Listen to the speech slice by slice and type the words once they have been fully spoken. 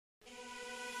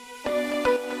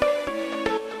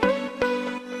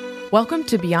Welcome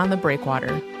to Beyond the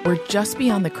Breakwater, where just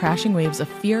beyond the crashing waves of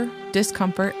fear,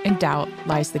 discomfort, and doubt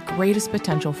lies the greatest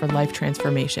potential for life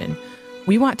transformation.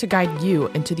 We want to guide you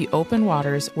into the open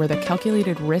waters where the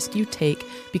calculated risk you take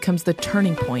becomes the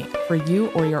turning point for you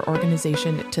or your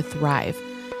organization to thrive.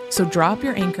 So draw up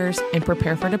your anchors and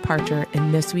prepare for departure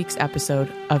in this week's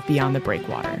episode of Beyond the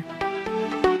Breakwater.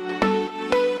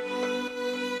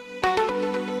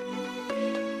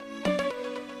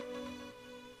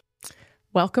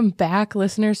 Welcome back,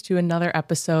 listeners, to another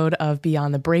episode of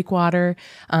Beyond the Breakwater.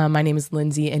 My name is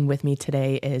Lindsay, and with me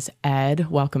today is Ed.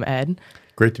 Welcome, Ed.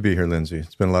 Great to be here, Lindsay.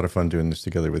 It's been a lot of fun doing this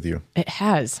together with you. It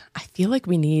has. I feel like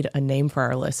we need a name for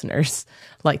our listeners,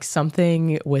 like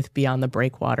something with Beyond the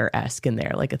Breakwater-esque in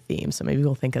there, like a theme. So maybe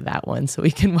we'll think of that one so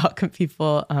we can welcome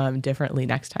people differently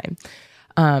next time.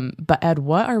 But Ed,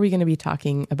 what are we going to be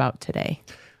talking about today?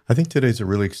 I think today's a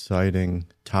really exciting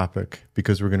topic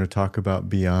because we're going to talk about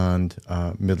beyond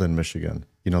Midland, Michigan.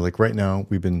 You know, like right now,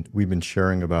 we've been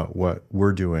sharing about what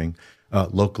we're doing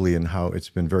locally and how it's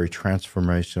been very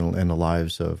transformational in the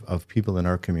lives of people in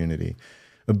our community.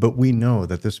 But we know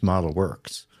that this model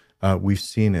works. We've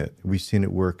seen it. We've seen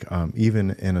it work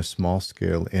even in a small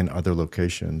scale in other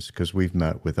locations because we've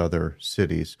met with other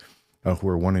cities who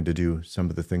are wanting to do some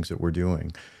of the things that we're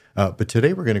doing. But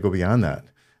today we're going to go beyond that.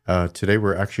 Today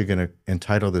we're actually going to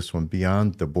entitle this one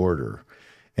Beyond the Border.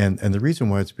 And the reason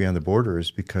why it's Beyond the Border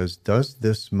is because does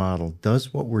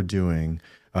what we're doing,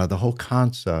 the whole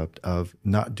concept of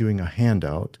not doing a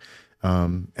handout,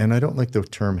 and I don't like the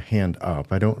term hand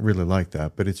up. I don't really like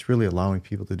that, but it's really allowing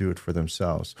people to do it for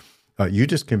themselves. You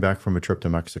just came back from a trip to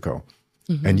Mexico,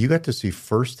 and you got to see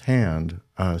firsthand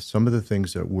some of the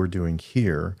things that we're doing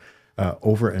here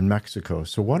over in Mexico.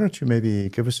 So why don't you maybe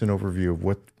give us an overview of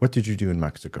what did you do in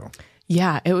Mexico?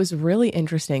 Yeah, it was really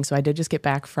interesting. So I did just get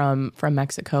back from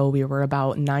Mexico. We were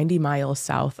about 90 miles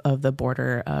south of the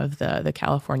border of the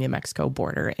California-Mexico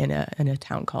border in a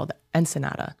town called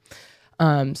Ensenada.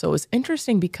 So it was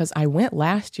interesting because I went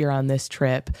last year on this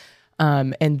trip,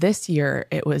 and this year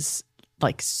it was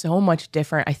like so much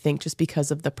different, I think, just because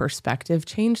of the perspective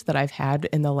change that I've had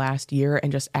in the last year.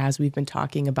 And just as we've been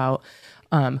talking about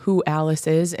who Alice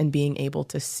is and being able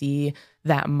to see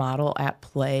that model at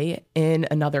play in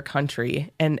another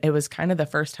country. And it was kind of the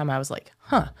first time I was like,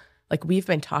 like we've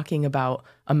been talking about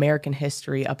American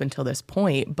history up until this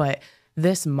point, but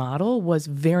this model was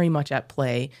very much at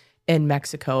play in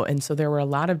Mexico. And so there were a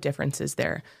lot of differences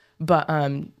there. But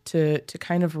to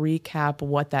kind of recap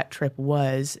what that trip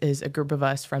was, is a group of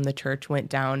us from the church went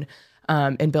down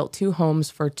and built 2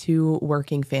 homes for 2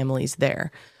 working families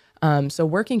there. So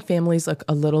working families look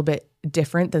a little bit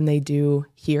different than they do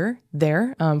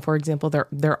there. For example,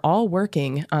 they're all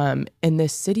working. And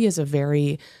this city is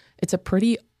it's a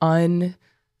pretty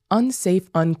unsafe,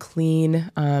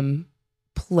 unclean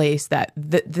place that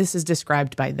this is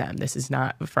described by them. This is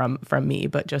not from me,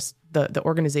 but just the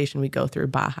organization we go through,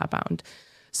 Baja Bound.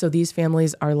 So these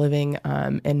families are living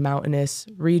in mountainous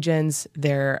regions.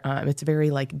 It's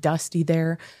very like dusty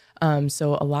there.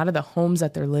 So a lot of the homes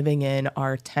that they're living in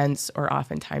are tents or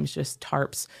oftentimes just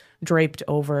tarps draped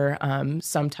over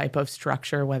some type of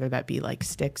structure, whether that be like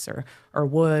sticks or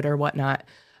wood or whatnot.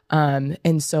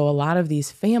 And so a lot of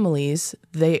these families,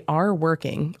 they are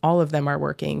working, all of them are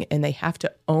working, and they have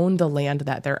to own the land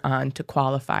that they're on to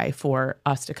qualify for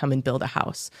us to come and build a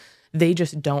house. They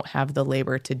just don't have the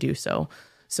labor to do so.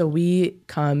 So we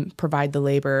come, provide the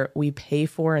labor, we pay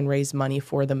for and raise money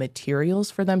for the materials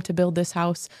for them to build this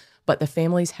house, but the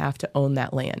families have to own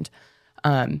that land.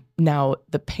 Now,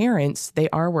 the parents, they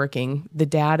are working, the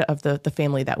dad of the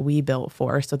family that we built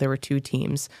for, so there were 2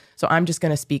 teams. So I'm just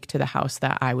going to speak to the house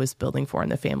that I was building for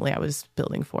and the family I was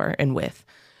building for and with.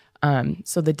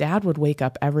 So the dad would wake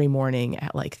up every morning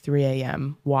at like 3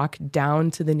 a.m., walk down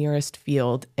to the nearest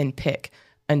field and pick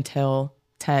until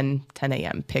 10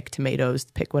 a.m., pick tomatoes,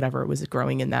 pick whatever was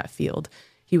growing in that field.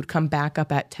 He would come back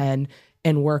up at 10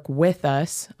 and work with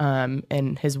us,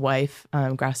 and his wife,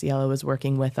 Graciela, was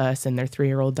working with us and their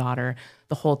 3-year-old daughter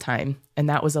the whole time. And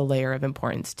that was a layer of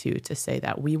importance, too, to say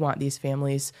that we want these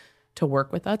families to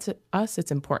work with us.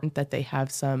 It's important that they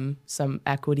have some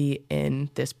equity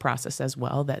in this process as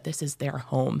well, that this is their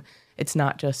home. It's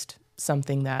not just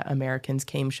something that Americans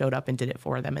came, showed up, and did it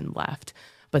for them and left,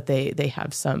 but they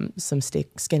have some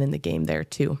skin in the game there,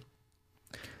 too.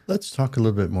 Let's talk a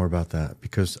little bit more about that,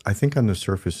 because I think on the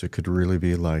surface it could really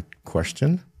be like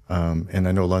question. And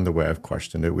I know along the way I've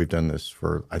questioned it. We've done this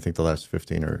for, I think, the last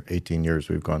 15 or 18 years.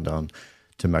 We've gone down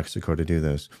to Mexico to do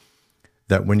this.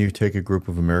 That when you take a group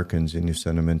of Americans and you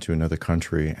send them into another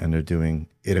country and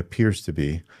it appears to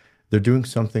be, they're doing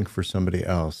something for somebody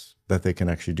else that they can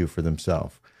actually do for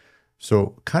themselves.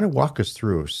 So kind of walk us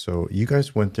through. So you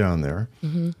guys went down there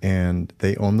and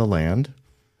they own the land,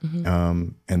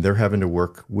 and they're having to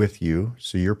work with you.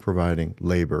 So you're providing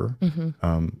labor,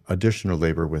 additional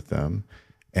labor with them.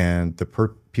 And the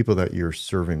people that you're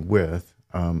serving with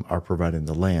are providing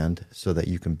the land so that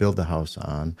you can build the house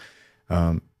on.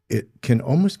 It can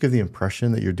almost give the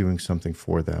impression that you're doing something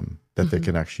for them that they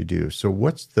can actually do. So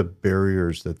what's the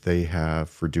barriers that they have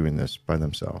for doing this by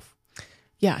themselves?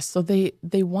 Yeah, so they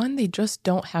just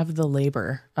don't have the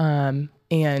labor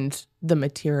and the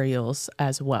materials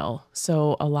as well.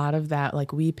 So a lot of that,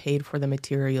 like we paid for the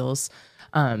materials.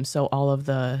 So all of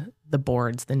the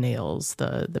boards, the nails,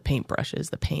 the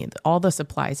paintbrushes, the paint, all the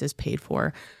supplies is paid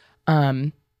for.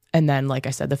 And then, like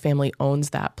I said, the family owns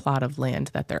that plot of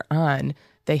land that they're on.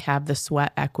 They have the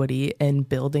sweat equity in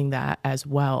building that as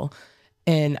well.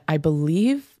 And I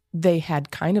believe they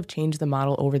had kind of changed the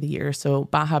model over the years. So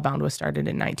Baja Bound was started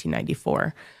in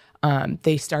 1994.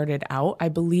 They started out, I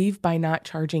believe, by not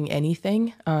charging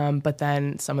anything, but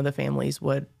then some of the families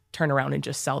would turn around and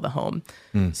just sell the home.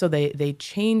 So they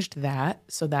changed that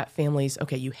so that families,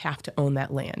 okay, you have to own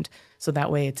that land. So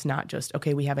that way it's not just,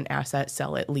 okay, we have an asset,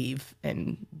 sell it, leave,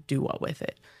 and do what with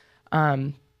it.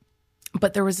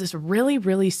 But there was this really,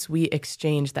 really sweet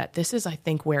exchange that this is, I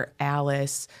think, where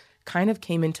Alice kind of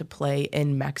came into play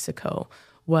in Mexico.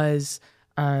 Was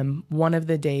one of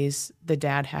the days the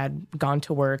dad had gone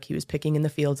to work. He was picking in the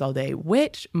fields all day,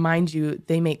 which, mind you,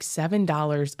 they make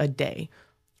 $7 a day,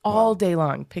 all day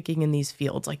long, picking in these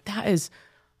fields. Like that is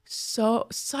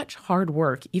such hard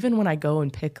work. Even when I go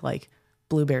and pick like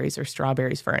blueberries or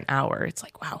strawberries for an hour, it's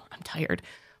like, wow, I'm tired.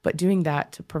 But doing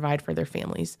that to provide for their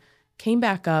families. Came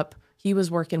back up. He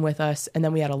was working with us, and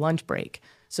then we had a lunch break.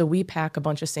 So we pack a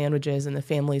bunch of sandwiches, and the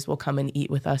families will come and eat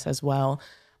with us as well.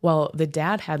 Well, the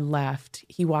dad had left.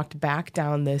 He walked back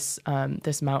down this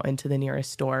mountain to the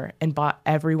nearest store and bought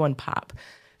everyone pop.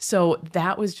 So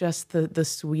that was just the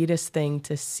sweetest thing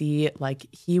to see. Like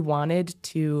he wanted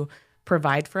to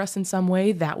provide for us in some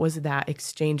way. That was that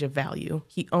exchange of value.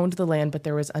 He owned the land, but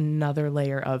there was another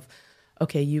layer of,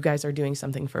 okay, you guys are doing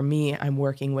something for me. I'm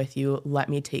working with you. Let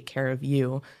me take care of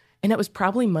you. And it was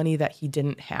probably money that he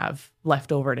didn't have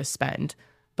left over to spend.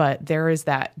 But there is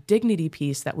that dignity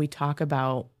piece that we talk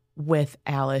about with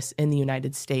Alice in the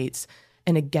United States.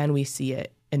 And again, we see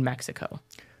it in Mexico.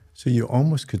 So you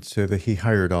almost could say that he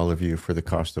hired all of you for the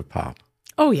cost of pop.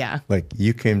 Oh, yeah. Like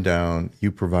you came down,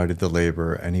 you provided the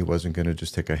labor, and he wasn't going to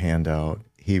just take a handout.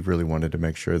 He really wanted to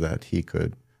make sure that he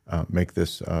could make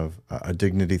this a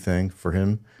dignity thing for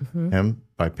him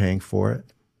by paying for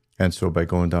it. And so by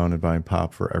going down and buying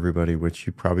pop for everybody, which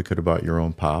you probably could have bought your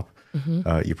own pop,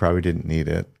 you probably didn't need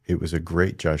it. It was a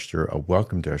great gesture, a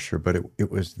welcome gesture, but it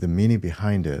was the meaning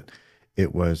behind it.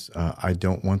 It was, I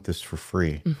don't want this for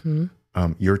free.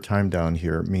 Your time down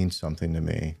here means something to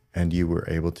me, and you were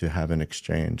able to have an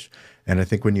exchange. And I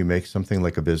think when you make something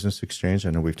like a business exchange, I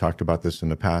know we've talked about this in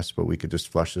the past, but we could just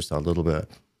flesh this out a little bit.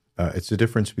 It's the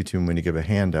difference between when you give a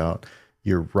handout,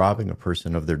 you're robbing a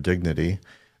person of their dignity.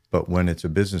 But when it's a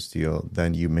business deal,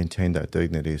 then you maintain that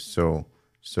dignity. So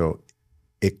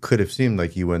it could have seemed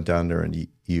like you went down there and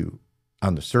you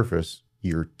on the surface,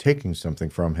 you're taking something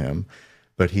from him.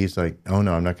 But he's like, oh,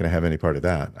 no, I'm not going to have any part of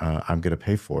that. I'm going to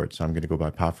pay for it. So I'm going to go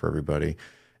buy pop for everybody.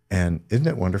 And isn't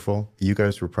it wonderful? You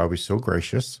guys were probably so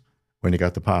gracious when you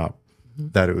got the pop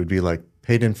that it would be like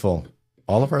paid in full.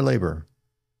 All of our labor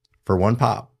for one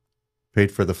pop,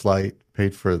 paid for the flight,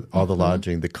 paid for all the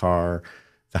lodging, the car,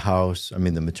 the house, the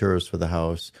materials for the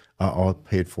house, all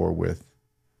paid for with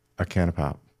a can of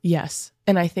pop. Yes.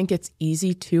 And I think it's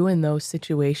easy too in those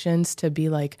situations to be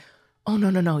like, oh, no.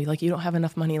 Like, you don't have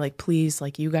enough money. Like, please,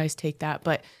 like, you guys take that.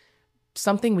 But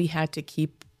something we had to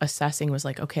keep assessing was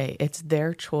like, okay, it's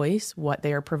their choice what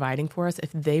they are providing for us.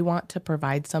 If they want to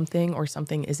provide something or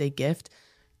something is a gift,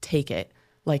 take it.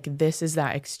 Like, this is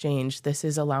that exchange. This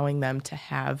is allowing them to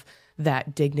have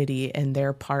that dignity and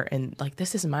their part. And like,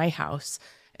 this is my house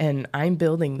and I'm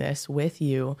building this with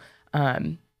you.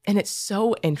 And it's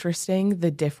so interesting,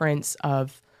 the difference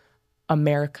of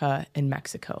America and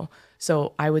Mexico.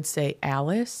 So I would say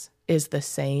Alice is the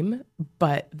same,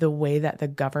 but the way that the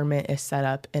government is set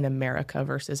up in America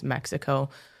versus Mexico,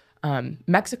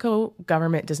 Mexico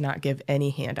government does not give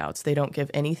any handouts. They don't give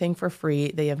anything for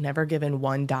free. They have never given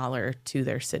 $1 to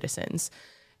their citizens.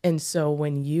 And so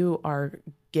when you are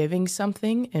giving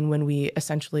something, and when we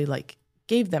essentially like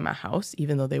gave them a house,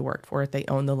 even though they worked for it, they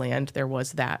own the land, there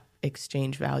was that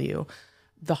exchange value.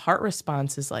 The heart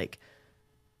response is like,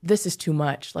 this is too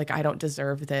much. Like, I don't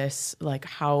deserve this. Like,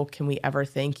 how can we ever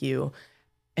thank you?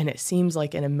 And it seems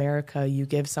like in America, you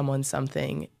give someone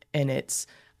something and it's,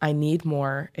 I need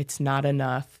more. It's not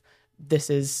enough. This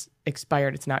is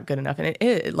expired. It's not good enough. And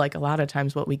it like a lot of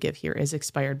times what we give here is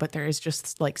expired, but there is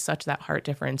just like such that heart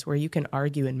difference where you can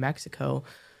argue in Mexico,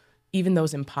 even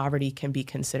those in poverty can be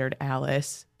considered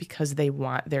ALICE because they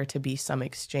want there to be some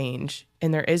exchange,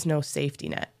 and there is no safety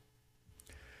net.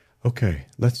 Okay,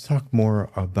 let's talk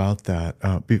more about that.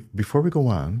 Before we go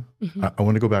on, I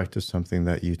want to go back to something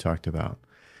that you talked about,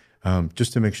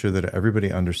 just to make sure that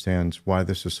everybody understands why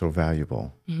this is so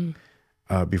valuable.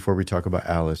 Before we talk about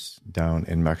ALICE down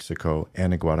in Mexico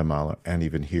and in Guatemala and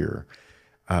even here,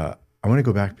 I want to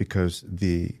go back because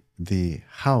the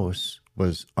house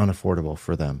was unaffordable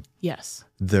for them. Yes.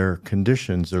 Their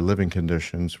conditions, their living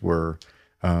conditions were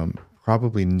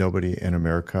probably nobody in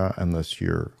America, unless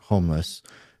you're homeless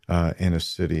in a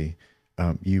city,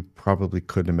 you probably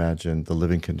couldn't imagine the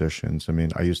living conditions. I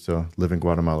mean, I used to live in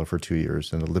Guatemala for 2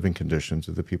 years, and the living conditions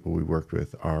of the people we worked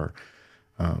with are,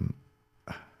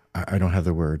 I don't have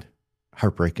the word,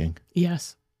 heartbreaking.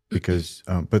 Yes. Because,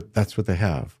 but that's what they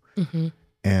have.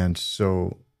 And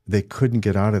so they couldn't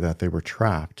get out of that. They were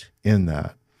trapped in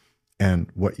that.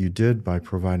 And what you did by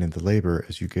providing the labor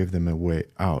is you gave them a way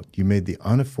out. You made the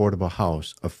unaffordable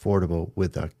house affordable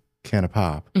with a can of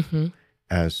pop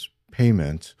as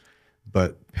payment,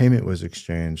 but payment was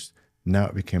exchanged. Now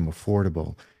it became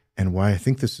affordable. And why I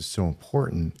think this is so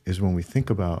important is when we think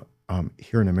about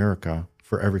here in America,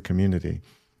 for every community,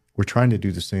 we're trying to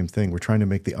do the same thing. We're trying to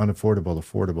make the unaffordable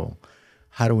affordable.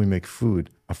 How do we make food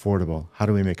affordable? How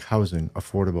do we make housing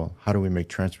affordable? How do we make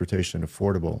transportation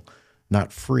affordable?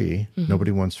 Not free.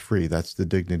 Nobody wants free. That's the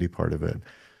dignity part of it.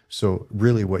 So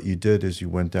really what you did is you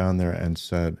went down there and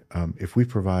said, if we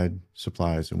provide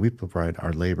supplies and we provide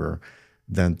our labor,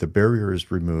 then the barrier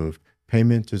is removed,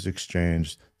 payment is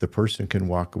exchanged, the person can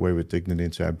walk away with dignity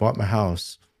and say, I bought my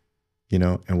house, you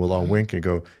know, and we'll all wink and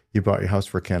go, you bought your house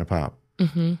for a can of pop,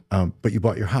 but you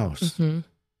bought your house.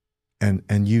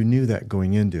 And you knew that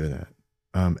going into that.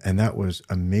 And that was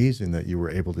amazing that you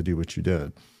were able to do what you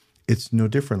did. It's no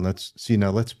different.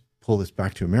 Let's pull this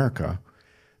back to America,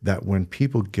 that when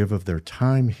people give of their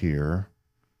time here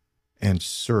and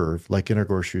serve, like in our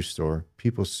grocery store,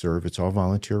 people serve, it's all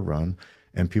volunteer run,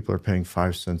 and people are paying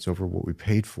 5 cents over what we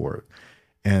paid for it.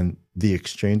 And the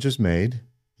exchange is made,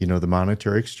 you know, the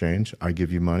monetary exchange, I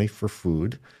give you money for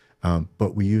food,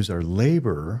 but we use our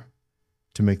labor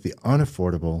to make the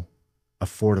unaffordable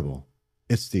affordable.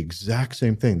 It's the exact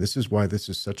same thing. This is why this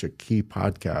is such a key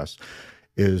podcast,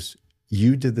 is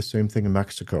you did the same thing in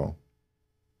Mexico.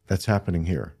 That's happening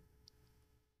here.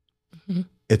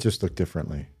 It just looked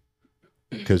differently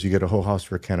because you get a whole house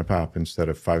for a can of pop instead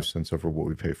of 5 cents over what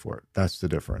we pay for it. That's the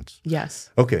difference. Yes.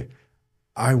 Okay.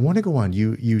 I want to go on.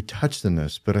 You touched on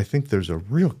this, but I think there's a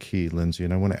real key, Lindsay,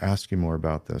 and I want to ask you more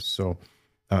about this. So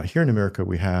here in America,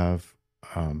 we have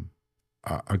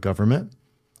a government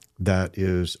that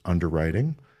is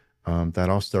underwriting. That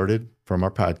all started from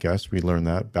our podcast. We learned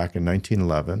that back in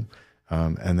 1911.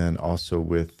 And then also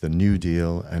with the New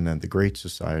Deal and then the Great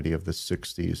Society of the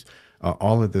 60s,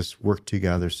 all of this worked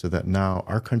together so that now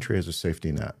our country has a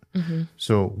safety net.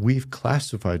 So we've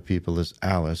classified people as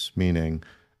ALICE, meaning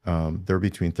they're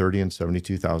between $30,000 and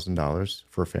 $72,000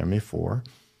 for a family of four,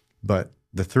 but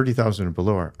the $30,000 and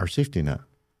below are our safety net.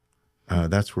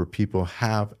 That's where people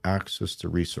have access to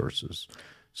resources.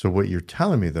 So what you're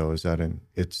telling me, though, is that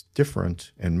it's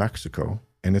different in Mexico,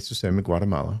 and it's the same in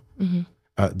Guatemala.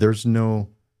 There's no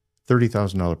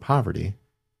 $30,000 poverty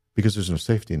because there's no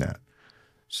safety net.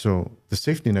 So the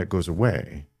safety net goes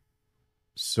away.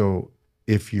 So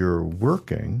if you're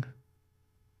working,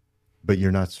 but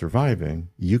you're not surviving,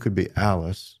 you could be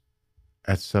ALICE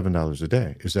at $7 a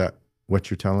day. Is that what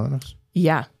you're telling us?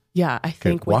 Yeah. Yeah. I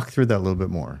think walk through that a little bit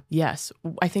more. Yes.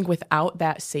 I think without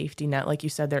that safety net, like you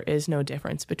said, there is no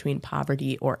difference between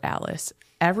poverty or ALICE.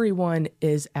 Everyone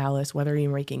is ALICE, whether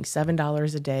you're making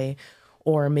 $7 a day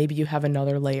or maybe you have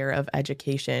another layer of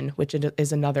education, which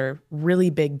is another really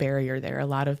big barrier there. A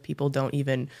lot of people don't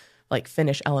even like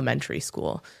finish elementary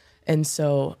school. And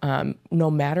so no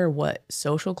matter what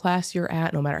social class you're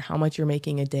at, no matter how much you're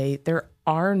making a day, there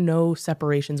are no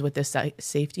separations with this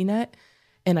safety net.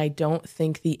 And I don't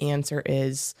think the answer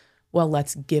is, well,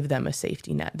 let's give them a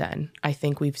safety net then. I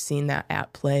think we've seen that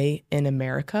at play in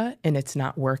America and it's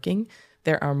not working.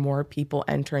 There are more people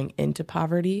entering into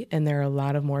poverty, and there are a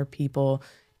lot of more people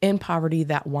in poverty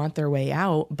that want their way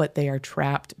out, but they are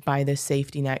trapped by this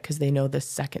safety net because they know the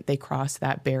second they cross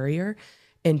that barrier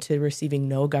into receiving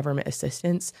no government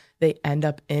assistance, they end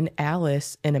up in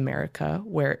ALICE in America,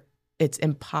 where it's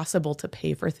impossible to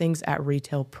pay for things at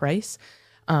retail price,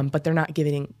 but they're not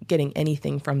getting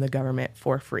anything from the government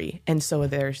for free. And so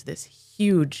there's this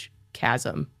huge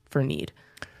chasm for need.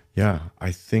 Yeah,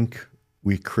 I think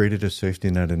we created a safety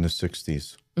net in the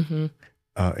 60s.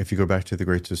 If you go back to the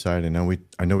Great Society,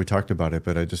 I know we talked about it,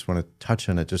 but I just want to touch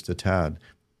on it just a tad.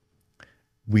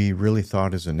 We really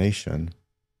thought as a nation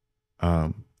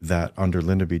that under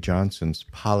Lyndon B. Johnson's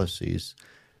policies,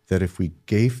 that if we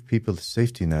gave people the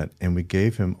safety net and we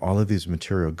gave him all of these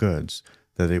material goods,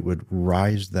 that it would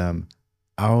rise them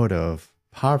out of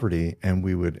poverty. And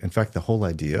we would, in fact, the whole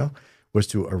idea was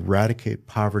to eradicate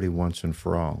poverty once and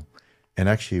for all. And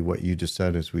actually what you just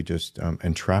said is we just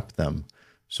entrapped them.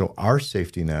 So our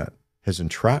safety net has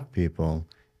entrapped people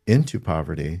into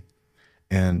poverty.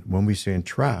 And when we say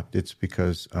entrapped, it's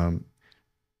because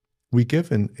we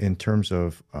give in terms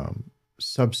of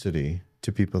subsidy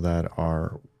to people that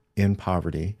are in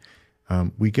poverty,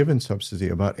 we give in subsidy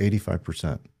about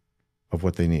 85% of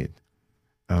what they need.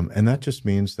 And that just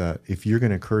means that if you're going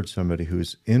to encourage somebody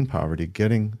who's in poverty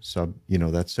getting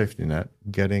that safety net,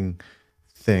 getting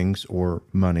things or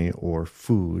money or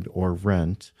food or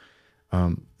rent,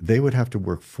 they would have to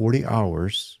work 40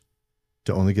 hours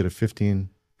to only get a 15%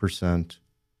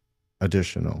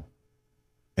 additional.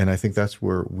 And I think that's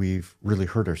where we've really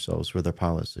hurt ourselves with our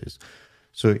policies.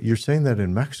 So you're saying that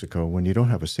in Mexico, when you don't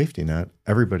have a safety net,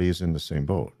 everybody is in the same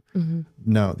boat.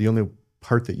 Now, the only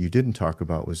part that you didn't talk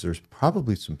about was there's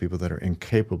probably some people that are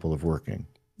incapable of working.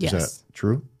 Yes. Is that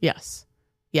true? Yes.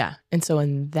 Yeah. And so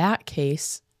in that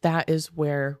case, that is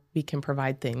where we can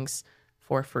provide things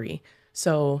for free.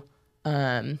 So,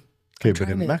 okay, but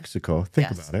in Mexico,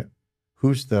 think about it.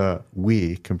 Who's the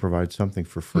we can provide something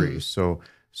for free? So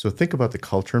think about the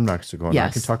culture in Mexico, and I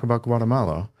can talk about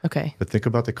Guatemala. Okay. But think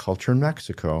about the culture in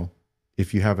Mexico.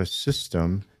 If you have a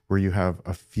system where you have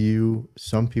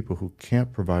some people who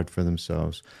can't provide for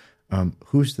themselves,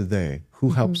 who's the they? Who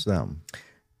helps them?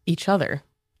 Each other.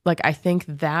 Like, I think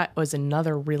that was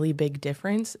another really big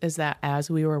difference, is that as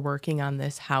we were working on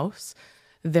this house,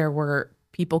 there were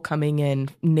people coming in,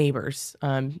 neighbors,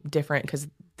 different, because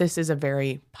this is a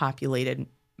very populated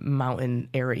mountain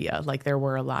area. Like, there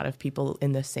were a lot of people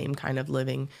in the same kind of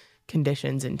living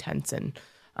conditions in tents and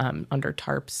under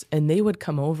tarps, and they would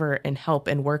come over and help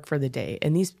and work for the day.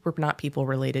 And these were not people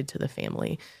related to the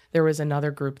family. There was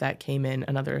another group that came in,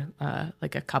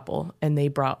 like a couple, and they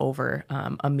brought over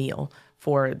a meal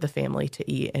for the family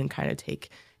to eat and kind of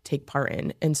take part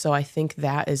in. And so I think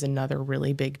that is another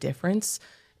really big difference,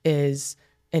 is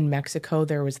in Mexico,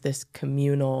 there was this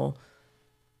communal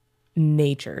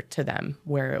nature to them,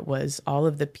 where it was all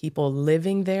of the people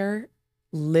living there,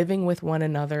 living with one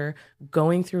another,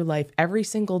 going through life every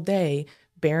single day,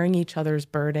 bearing each other's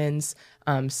burdens,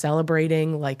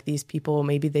 celebrating. Like, these people,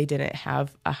 maybe they didn't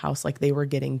have a house like they were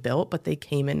getting built, but they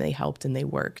came in, they helped, and they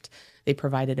worked. They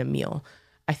provided a meal.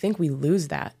 I think we lose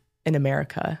that in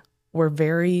America. We're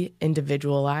very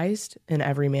individualized and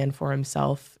every man for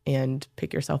himself and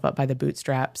pick yourself up by the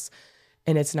bootstraps.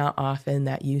 And it's not often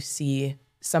that you see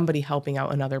somebody helping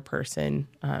out another person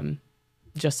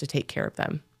just to take care of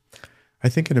them. I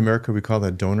think in America we call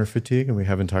that donor fatigue, and we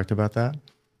haven't talked about that.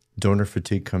 Donor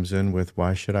fatigue comes in with,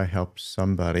 why should I help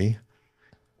somebody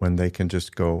when they can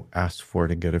just go ask for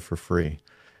it and get it for free?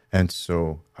 And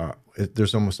so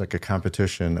there's almost like a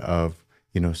competition of,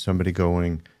 somebody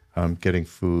going, getting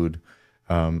food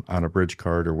on a bridge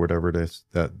cart or whatever it is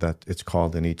that it's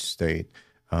called in each state.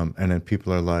 And then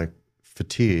people are like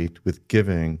fatigued with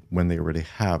giving when they already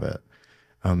have it.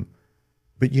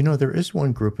 But there is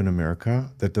one group in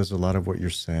America that does a lot of what you're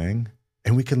saying,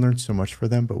 and we can learn so much from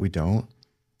them, but we don't,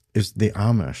 is the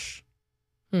Amish.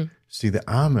 See, the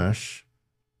Amish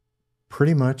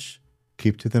pretty much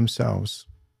keep to themselves,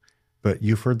 but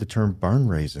you've heard the term barn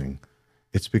raising.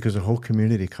 It's because a whole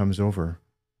community comes over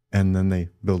and then they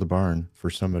build a barn for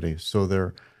somebody. So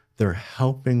they're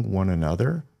helping one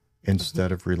another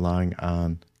instead of relying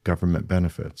on government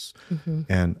benefits.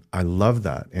 And I love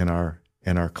that in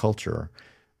our culture.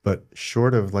 But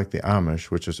short of like the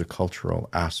Amish, which is a cultural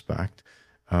aspect,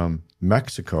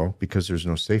 Mexico, because there's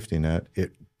no safety net,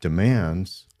 it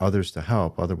demands others to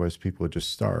help. Otherwise, people would just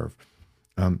starve.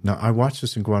 Now, I watched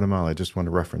this in Guatemala. I just want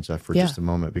to reference that for just a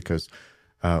moment, because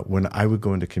when I would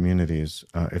go into communities,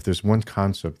 if there's one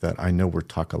concept that I know we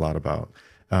talk a lot about,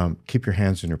 keep your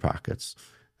hands in your pockets.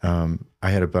 I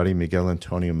had a buddy, Miguel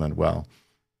Antonio Manuel,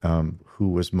 who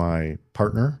was my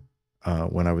partner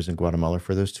when I was in Guatemala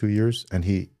for those 2 years. And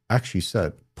he actually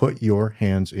said, put your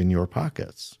hands in your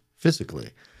pockets physically.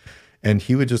 And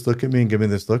he would just look at me and give me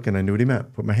this look, and I knew what he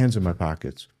meant. Put my hands in my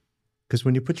pockets. Because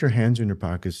when you put your hands in your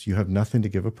pockets, you have nothing to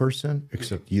give a person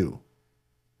except you.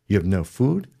 You have no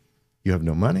food. You have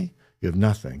no money. You have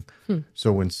nothing.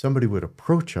 So when somebody would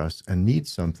approach us and need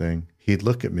something, he'd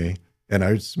look at me And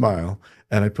I would smile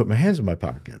and I'd put my hands in my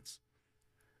pockets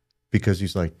because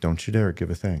he's like, don't you dare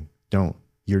give a thing. Don't.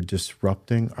 You're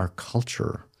disrupting our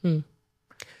culture.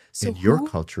 So in your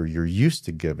culture, you're used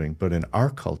to giving, but in our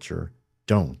culture,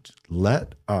 don't.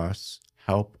 Let us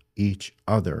help each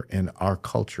other in our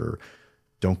culture.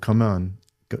 Don't come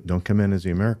in as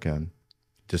the American,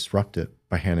 disrupt it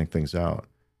by handing things out,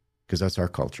 because that's our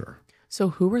culture. So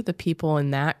who were the people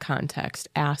in that context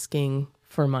asking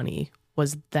for money?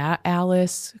 Was that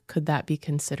Alice? Could that be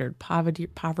considered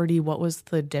poverty? What was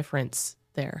the difference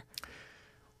there?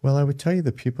 Well, I would tell you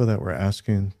the people that were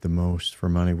asking the most for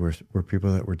money were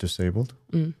people that were disabled.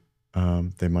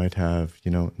 They might have,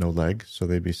 no legs, so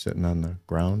they'd be sitting on the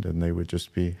ground and they would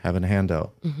just be having a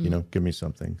handout, give me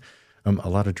something. A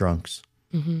lot of drunks.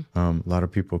 A lot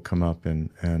of people come up and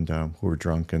who were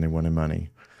drunk and they wanted money.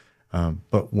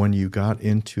 But when you got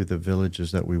into the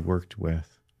villages that we worked with,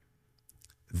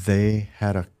 they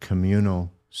had a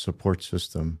communal support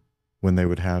system when they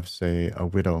would have, say, a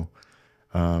widow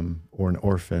or an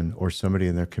orphan or somebody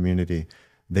in their community.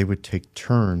 They would take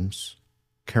turns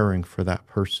caring for that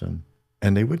person,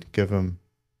 and they would give them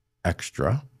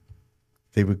extra.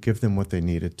 They would give them what they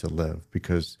needed to live,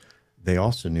 because they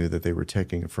also knew that they were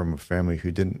taking it from a family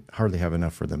who didn't hardly have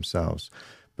enough for themselves.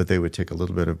 But they would take a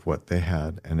little bit of what they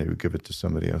had and they would give it to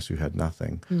somebody else who had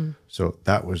nothing. So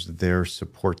that was their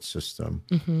support system.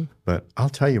 But I'll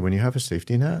tell you, when you have a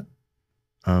safety net,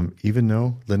 even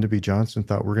though Lyndon B. Johnson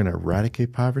thought we're going to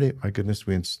eradicate poverty, my goodness,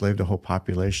 we enslaved a whole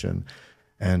population.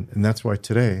 And that's why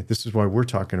today, this is why we're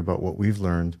talking about what we've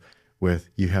learned with,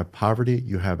 you have poverty,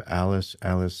 you have Alice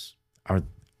are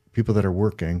people that are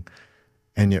working,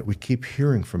 and yet we keep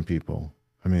hearing from people.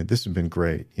 I mean, this has been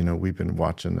great. We've been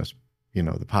watching this, the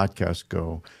podcast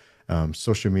go,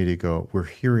 social media go. We're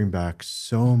hearing back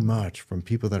so much from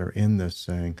people that are in this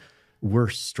saying, we're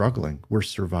struggling, we're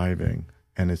surviving,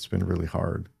 and it's been really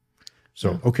hard.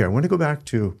 So, okay, I want to go back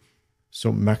to,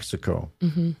 Mexico.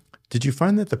 Did you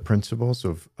find that the principles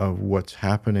of what's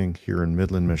happening here in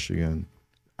Midland, Michigan,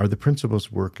 are the principles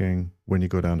working when you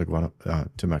go down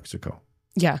to Mexico?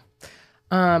 Yeah.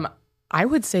 I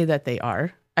would say that they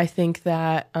are. I think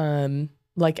that,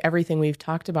 like everything we've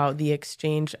talked about, the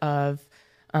exchange of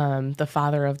the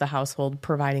father of the household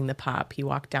providing the pop. He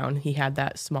walked down, he had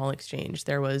that small exchange.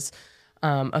 There was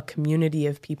a community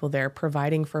of people there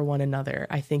providing for one another.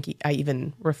 I think I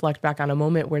even reflect back on a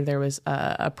moment where there was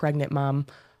a pregnant mom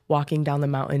walking down the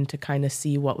mountain to kind of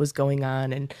see what was going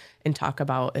on and talk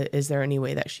about, is there any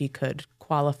way that she could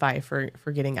qualify for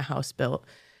getting a house built?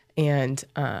 And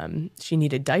she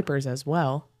needed diapers as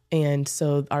well. And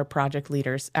so our project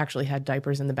leaders actually had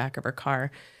diapers in the back of her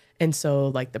car. And so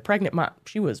like the pregnant mom,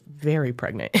 she was very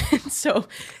pregnant. So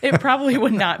it probably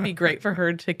would not be great for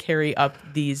her to carry up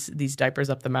these diapers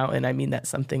up the mountain. I mean, that's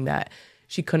something that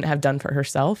she couldn't have done for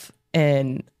herself.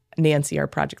 And Nancy, our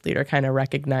project leader, kind of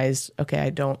recognized, okay,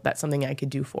 that's something I could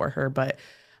do for her. But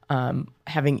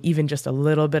having even just a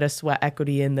little bit of sweat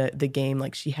equity in the game,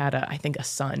 like she had I think a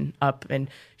son up, and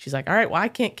she's like, all right, well, I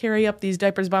can't carry up these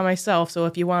diapers by myself. So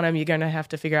if you want them, you're going to have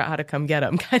to figure out how to come get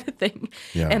them, kind of thing.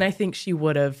 Yeah. And I think she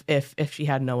would have, if she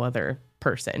had no other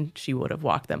person, she would have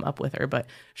walked them up with her. But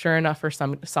sure enough, her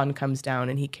son comes down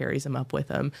and he carries them up with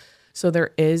him. So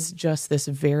there is just this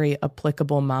very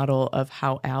applicable model of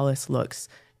how Alice looks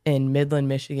in Midland,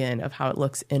 Michigan, of how it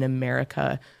looks in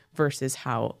America versus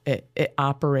how it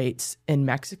operates in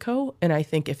Mexico. And I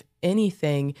think if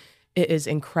anything, it is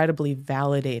incredibly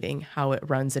validating how it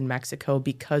runs in Mexico,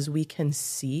 because we can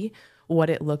see what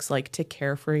it looks like to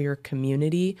care for your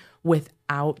community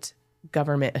without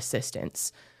government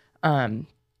assistance. And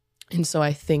so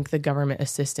I think the government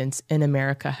assistance in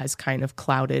America has kind of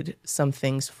clouded some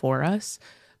things for us.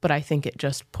 But I think it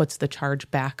just puts the charge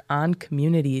back on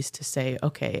communities to say,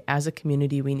 okay, as a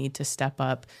community, we need to step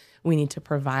up. We need to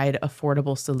provide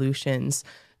affordable solutions.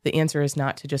 The answer is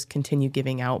not to just continue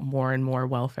giving out more and more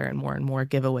welfare and more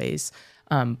giveaways,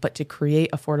 but to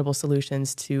create affordable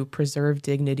solutions to preserve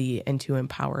dignity and to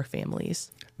empower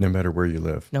families. No matter where you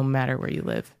live. No matter where you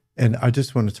live. And I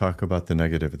just want to talk about the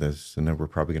negative of this, and then we're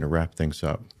probably going to wrap things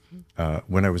up.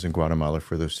 When I was in Guatemala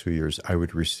for those 2 years, I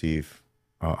would receive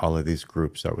all of these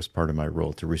groups. That was part of my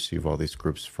role, to receive all these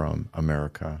groups from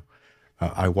America.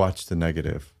 I watched the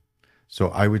negative. So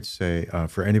I would say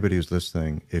for anybody who's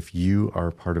listening, if you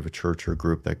are part of a church or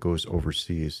group that goes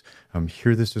overseas,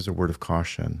 hear this as a word of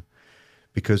caution.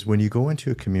 Because when you go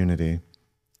into a community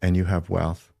and you have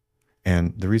wealth,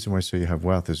 and the reason why I say you have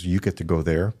wealth is you get to go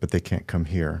there, but they can't come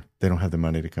here. They don't have the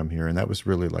money to come here. And that was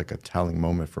really like a telling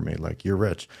moment for me. Like, you're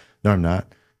rich. No, I'm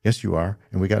not. Yes, you are.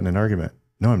 And we got in an argument.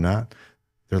 No, I'm not.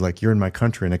 They're like, you're in my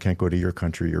country and I can't go to your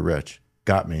country. You're rich.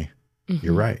 Got me.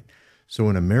 You're right. So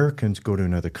when Americans go to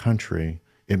another country,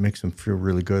 it makes them feel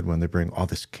really good when they bring all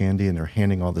this candy and they're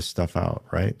handing all this stuff out,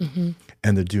 right?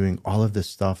 And they're doing all of this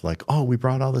stuff like, oh, we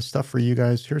brought all this stuff for you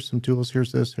guys. Here's some tools.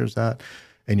 Here's this, here's that.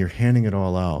 And you're handing it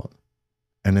all out.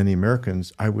 And then the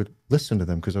Americans, I would listen to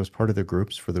them because I was part of their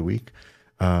groups for the week.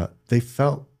 They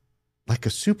felt like a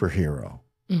superhero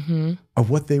of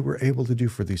what they were able to do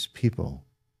for these people,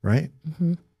 right?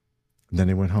 And then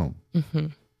they went home.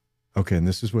 Okay, and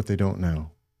this is what they don't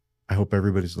know. I hope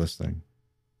everybody's listening.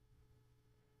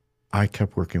 I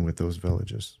kept working with those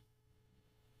villages.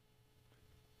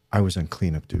 I was on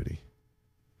cleanup duty.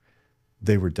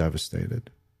 They were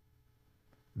devastated.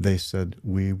 They said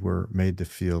we were made to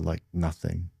feel like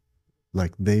nothing.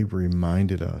 Like they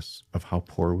reminded us of how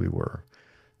poor we were.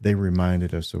 They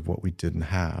reminded us of what we didn't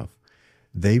have.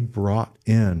 They brought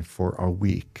in for a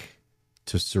week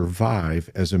to survive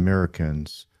as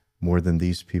Americans more than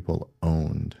these people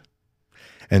owned.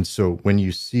 And so when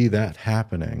you see that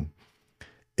happening,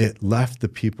 it left the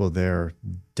people there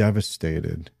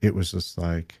devastated. It was just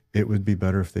like, it would be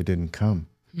better if they didn't come.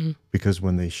 Because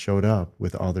when they showed up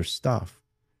with all their stuff,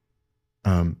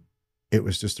 it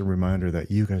was just a reminder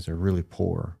that you guys are really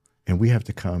poor and we have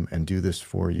to come and do this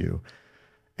for you.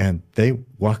 And they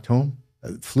walked home,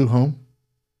 flew home,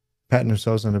 patting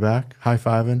themselves on the back,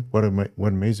 high-fiving. What an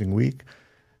amazing week.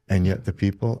 And yet the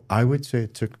people, I would say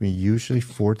it took me usually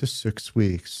 4 to 6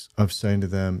 weeks of saying to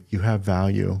them, you have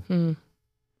value.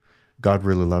 God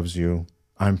really loves you.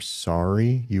 I'm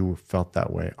sorry you felt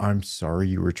that way. I'm sorry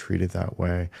you were treated that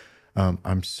way.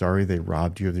 I'm sorry they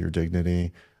robbed you of your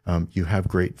dignity. You have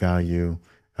great value.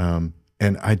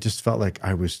 And I just felt like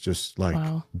I was just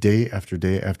like day after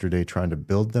day after day trying to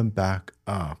build them back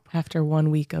up. After 1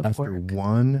 week of work. After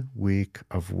 1 week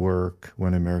of work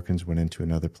when Americans went into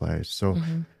another place. So,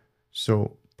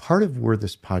 so part of where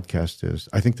this podcast is,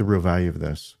 I think the real value of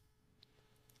this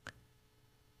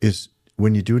is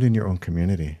when you do it in your own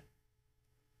community.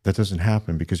 That doesn't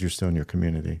happen because you're still in your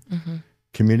community.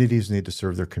 Communities need to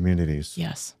serve their communities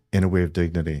in a way of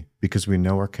dignity because we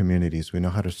know our communities. We know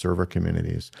how to serve our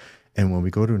communities. And when we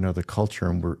go to another culture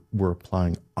and we're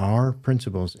applying our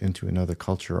principles into another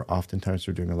culture, oftentimes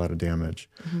we're doing a lot of damage.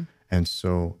 And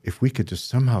so if we could just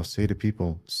somehow say to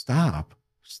people, stop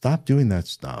doing that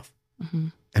stuff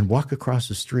and walk across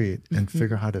the street and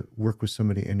figure out how to work with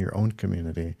somebody in your own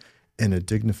community in a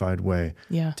dignified way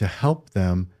to help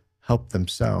them help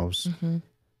themselves.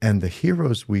 And the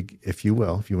heroes if you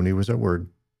will, if you want to use that word,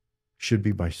 should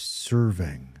be by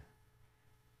serving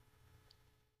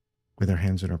with our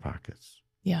hands in our pockets.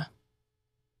 Yeah.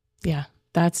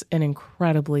 That's an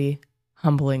incredibly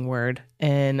humbling word.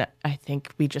 And I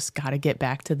think we just got to get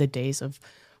back to the days of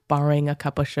borrowing a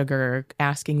cup of sugar,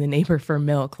 asking the neighbor for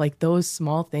milk, like those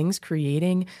small things,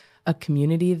 creating a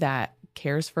community that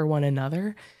cares for one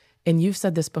another. And you've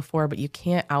said this before, but you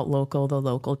can't outlocal the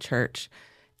local church.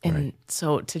 And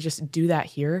so to just do that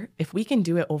here, if we can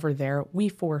do it over there, we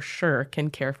for sure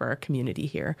can care for our community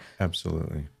here.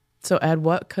 Absolutely. So Ed,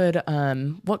 what could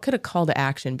a call to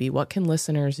action be? What can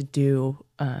listeners do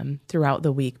throughout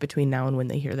the week between now and when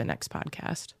they hear the next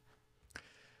podcast?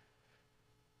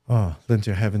 Oh,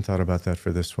 Lindsay, I haven't thought about that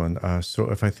for this one. So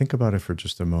if I think about it for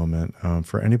just a moment,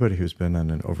 for anybody who's been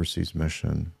on an overseas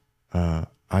mission,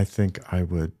 I think I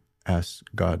would ask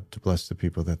God to bless the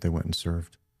people that they went and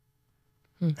served.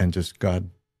 And just, God,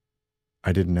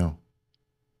 I didn't know.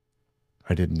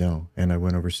 And I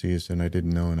went overseas and I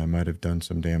didn't know, and I might have done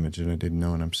some damage and I didn't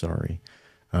know, and I'm sorry.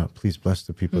 Please bless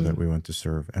the people that we went to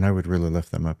serve. And I would really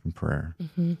lift them up in prayer.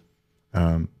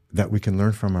 That we can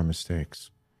learn from our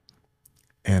mistakes.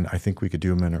 And I think we could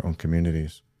do them in our own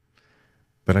communities.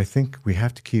 But I think we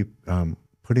have to keep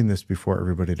putting this before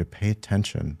everybody to pay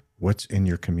attention. What's in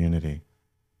your community?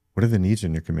 What are the needs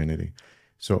in your community?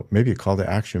 So maybe a call to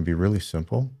action would be really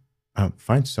simple.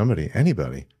 Find somebody,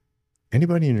 anybody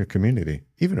in your community,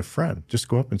 even a friend. Just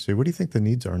go up and say, what do you think the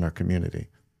needs are in our community?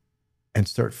 And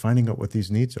start finding out what these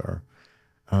needs are.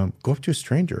 Go up to a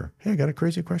stranger. Hey, I got a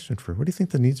crazy question for you. What do you think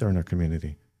the needs are in our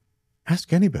community?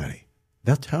 Ask anybody.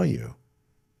 They'll tell you.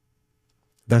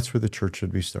 That's where the church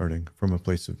should be starting, from a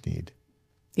place of need.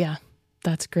 Yeah,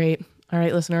 that's great. All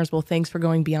right, listeners. Well, thanks for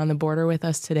going beyond the border with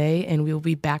us today. And we will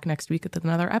be back next week with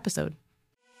another episode.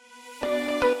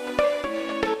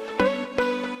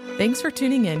 Thanks for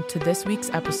tuning in to this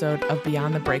week's episode of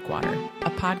Beyond the Breakwater,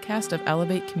 a podcast of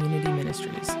Elevate Community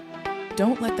Ministries.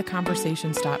 Don't let the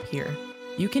conversation stop here.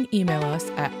 You can email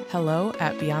us at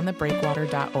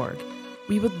hello@beyondthebreakwater.org.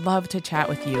 We would love to chat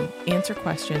with you, answer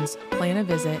questions, plan a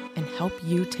visit, and help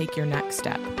you take your next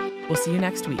step. We'll see you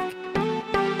next week.